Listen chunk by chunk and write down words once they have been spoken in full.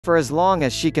For as long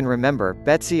as she can remember,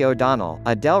 Betsy O'Donnell,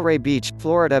 a Delray Beach,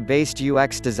 Florida-based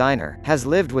UX designer, has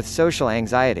lived with social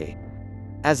anxiety.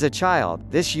 As a child,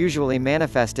 this usually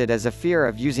manifested as a fear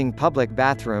of using public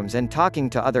bathrooms and talking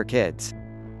to other kids.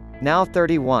 Now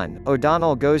 31,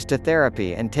 O'Donnell goes to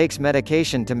therapy and takes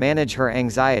medication to manage her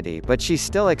anxiety, but she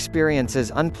still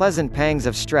experiences unpleasant pangs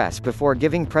of stress before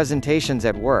giving presentations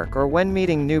at work or when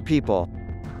meeting new people.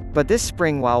 But this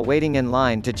spring, while waiting in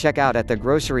line to check out at the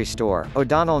grocery store,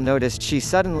 O'Donnell noticed she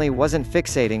suddenly wasn't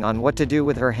fixating on what to do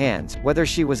with her hands, whether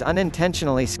she was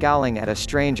unintentionally scowling at a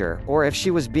stranger, or if she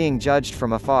was being judged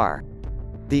from afar.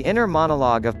 The inner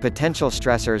monologue of potential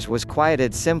stressors was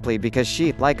quieted simply because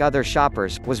she, like other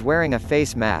shoppers, was wearing a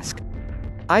face mask.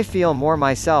 "I feel more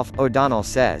myself," O'Donnell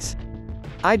says.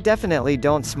 "I definitely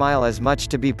don't smile as much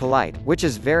to be polite, which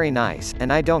is very nice,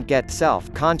 and I don't get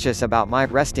self-conscious about my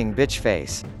resting bitch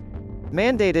face."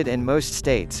 Mandated in most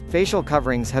states, facial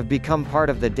coverings have become part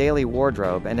of the daily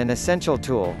wardrobe and an essential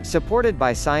tool, supported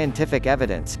by scientific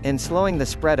evidence, in slowing the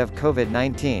spread of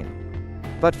COVID-19.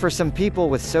 But for some people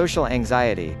with social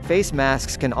anxiety, face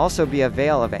masks can also be a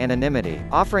veil of anonymity,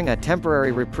 offering a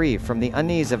temporary reprieve from the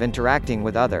unease of interacting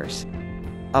with others.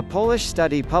 A Polish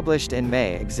study published in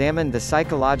May examined the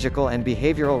psychological and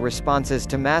behavioral responses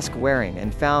to mask wearing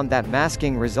and found that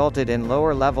masking resulted in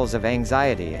lower levels of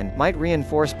anxiety and might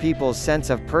reinforce people's sense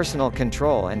of personal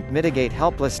control and mitigate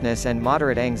helplessness and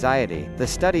moderate anxiety, the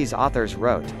study's authors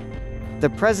wrote. The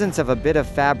presence of a bit of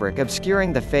fabric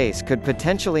obscuring the face could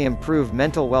potentially improve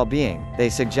mental well-being, they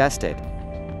suggested.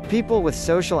 People with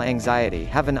social anxiety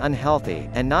have an unhealthy,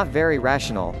 and not very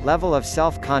rational, level of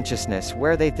self-consciousness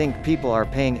where they think people are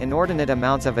paying inordinate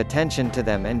amounts of attention to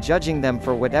them and judging them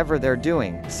for whatever they're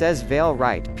doing, says Vail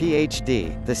Wright,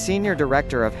 Ph.D., the Senior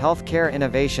Director of Healthcare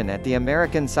Innovation at the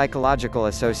American Psychological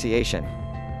Association.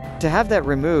 To have that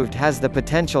removed has the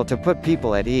potential to put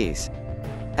people at ease.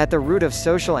 At the root of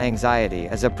social anxiety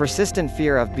is a persistent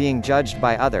fear of being judged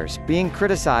by others, being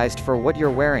criticized for what you're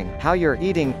wearing, how you're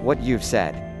eating, what you've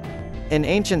said. In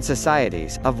ancient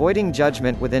societies, avoiding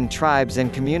judgment within tribes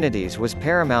and communities was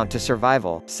paramount to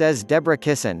survival, says Deborah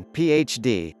Kissin,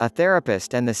 Ph.D., a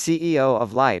therapist and the CEO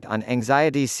of Light on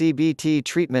Anxiety CBT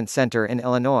Treatment Center in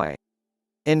Illinois.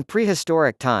 In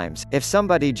prehistoric times, if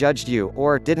somebody judged you,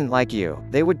 or didn't like you,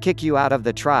 they would kick you out of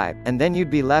the tribe, and then you'd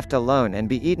be left alone and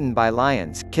be eaten by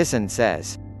lions, Kissin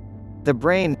says. The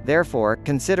brain, therefore,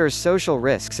 considers social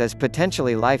risks as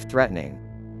potentially life-threatening.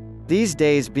 These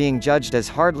days being judged as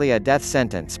hardly a death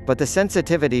sentence, but the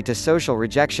sensitivity to social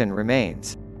rejection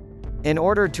remains. In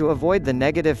order to avoid the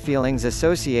negative feelings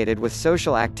associated with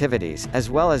social activities, as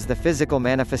well as the physical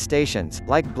manifestations,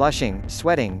 like blushing,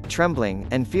 sweating, trembling,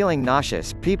 and feeling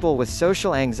nauseous, people with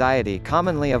social anxiety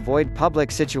commonly avoid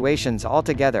public situations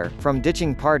altogether, from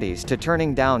ditching parties to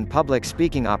turning down public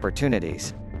speaking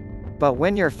opportunities. But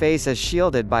when your face is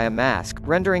shielded by a mask,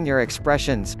 rendering your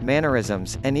expressions,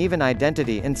 mannerisms, and even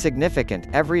identity insignificant,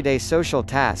 everyday social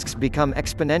tasks become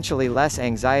exponentially less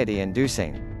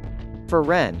anxiety-inducing. For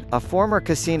Ren, a former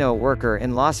casino worker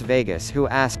in Las Vegas who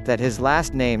asked that his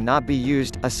last name not be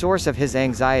used, a source of his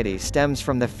anxiety stems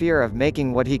from the fear of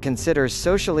making what he considers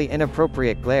socially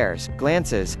inappropriate glares,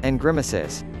 glances, and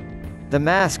grimaces. The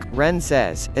mask, Ren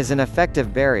says, is an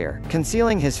effective barrier,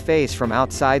 concealing his face from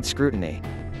outside scrutiny.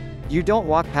 You don't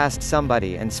walk past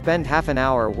somebody and spend half an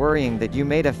hour worrying that you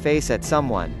made a face at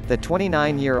someone, the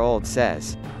 29-year-old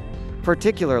says.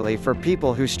 Particularly for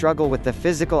people who struggle with the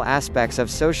physical aspects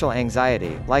of social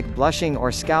anxiety, like blushing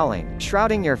or scowling,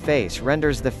 shrouding your face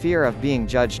renders the fear of being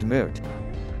judged moot.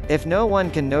 If no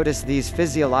one can notice these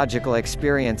physiological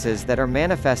experiences that are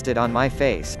manifested on my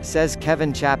face, says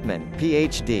Kevin Chapman,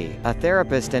 Ph.D., a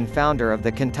therapist and founder of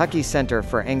the Kentucky Center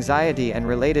for Anxiety and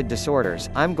Related Disorders,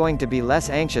 I'm going to be less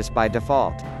anxious by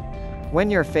default. When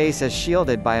your face is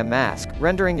shielded by a mask,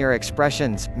 rendering your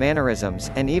expressions, mannerisms,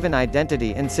 and even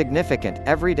identity insignificant,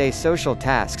 everyday social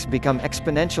tasks become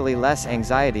exponentially less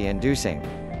anxiety-inducing.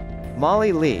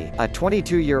 Molly Lee, a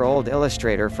 22-year-old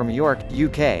illustrator from York,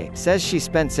 UK, says she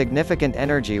spent significant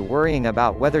energy worrying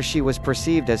about whether she was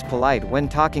perceived as polite when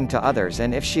talking to others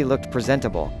and if she looked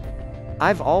presentable.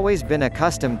 I've always been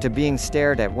accustomed to being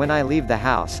stared at when I leave the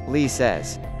house, Lee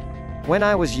says. When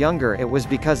I was younger it was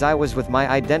because I was with my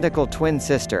identical twin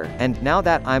sister, and now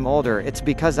that I'm older it's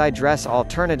because I dress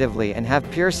alternatively and have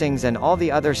piercings and all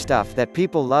the other stuff that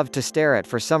people love to stare at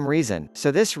for some reason, so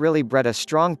this really bred a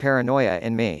strong paranoia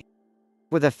in me.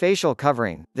 With a facial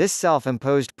covering, this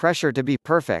self-imposed pressure to be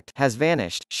perfect has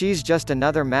vanished. She's just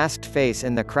another masked face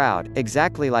in the crowd,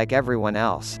 exactly like everyone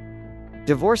else.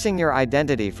 Divorcing your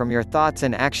identity from your thoughts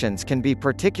and actions can be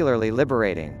particularly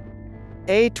liberating.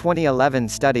 A 2011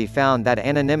 study found that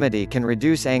anonymity can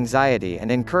reduce anxiety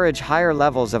and encourage higher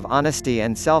levels of honesty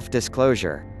and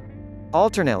self-disclosure.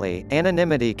 Alternately,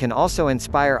 anonymity can also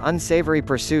inspire unsavory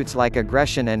pursuits like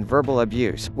aggression and verbal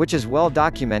abuse, which is well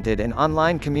documented in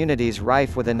online communities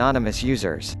rife with anonymous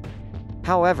users.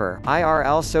 However,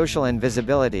 IRL social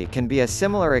invisibility can be a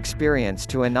similar experience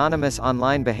to anonymous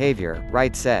online behavior,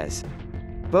 Wright says.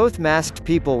 Both masked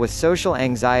people with social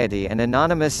anxiety and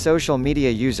anonymous social media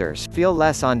users feel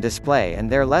less on display and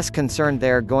they're less concerned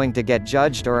they're going to get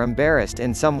judged or embarrassed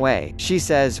in some way, she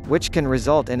says, which can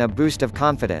result in a boost of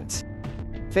confidence.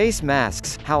 Face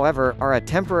masks, however, are a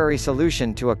temporary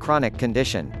solution to a chronic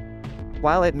condition.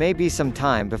 While it may be some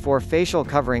time before facial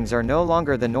coverings are no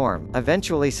longer the norm,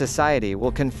 eventually society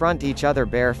will confront each other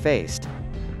bare-faced.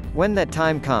 When that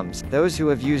time comes, those who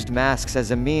have used masks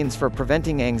as a means for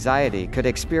preventing anxiety could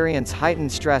experience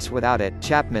heightened stress without it,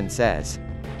 Chapman says.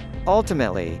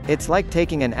 Ultimately, it's like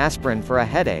taking an aspirin for a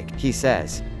headache, he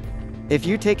says. If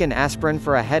you take an aspirin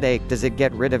for a headache, does it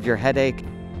get rid of your headache?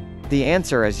 The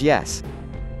answer is yes.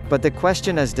 But the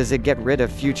question is, does it get rid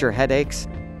of future headaches?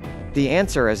 The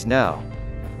answer is no.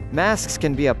 Masks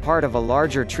can be a part of a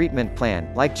larger treatment plan,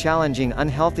 like challenging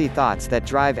unhealthy thoughts that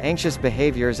drive anxious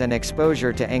behaviors and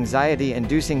exposure to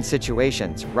anxiety-inducing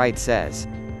situations, Wright says.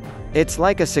 It's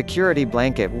like a security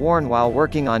blanket worn while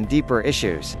working on deeper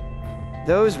issues.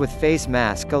 Those with face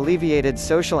mask alleviated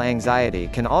social anxiety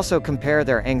can also compare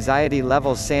their anxiety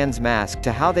levels sans mask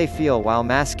to how they feel while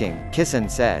masking, Kissin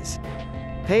says.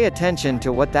 Pay attention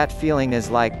to what that feeling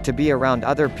is like to be around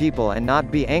other people and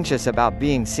not be anxious about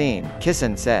being seen,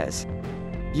 Kissin says.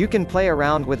 You can play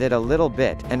around with it a little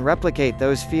bit, and replicate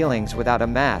those feelings without a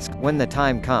mask, when the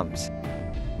time comes.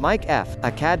 Mike F.,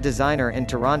 a CAD designer in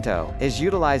Toronto, is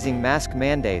utilizing mask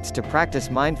mandates to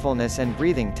practice mindfulness and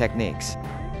breathing techniques.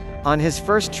 On his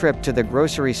first trip to the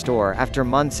grocery store after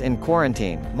months in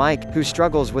quarantine, Mike, who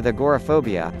struggles with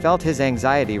agoraphobia, felt his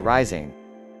anxiety rising.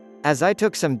 As I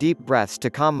took some deep breaths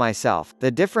to calm myself, the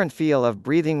different feel of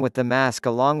breathing with the mask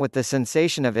along with the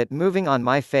sensation of it moving on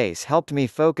my face helped me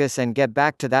focus and get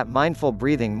back to that mindful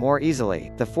breathing more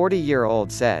easily, the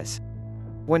 40-year-old says.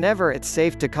 Whenever it's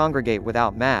safe to congregate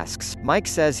without masks, Mike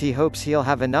says he hopes he'll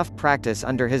have enough practice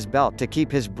under his belt to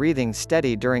keep his breathing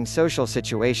steady during social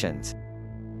situations.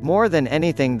 More than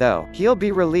anything though, he'll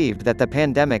be relieved that the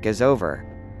pandemic is over.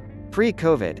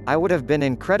 Pre-COVID, I would have been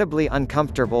incredibly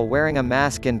uncomfortable wearing a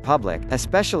mask in public,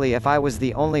 especially if I was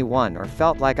the only one or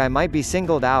felt like I might be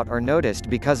singled out or noticed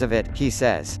because of it, he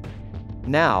says.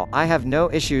 Now, I have no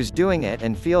issues doing it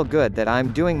and feel good that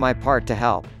I'm doing my part to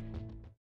help.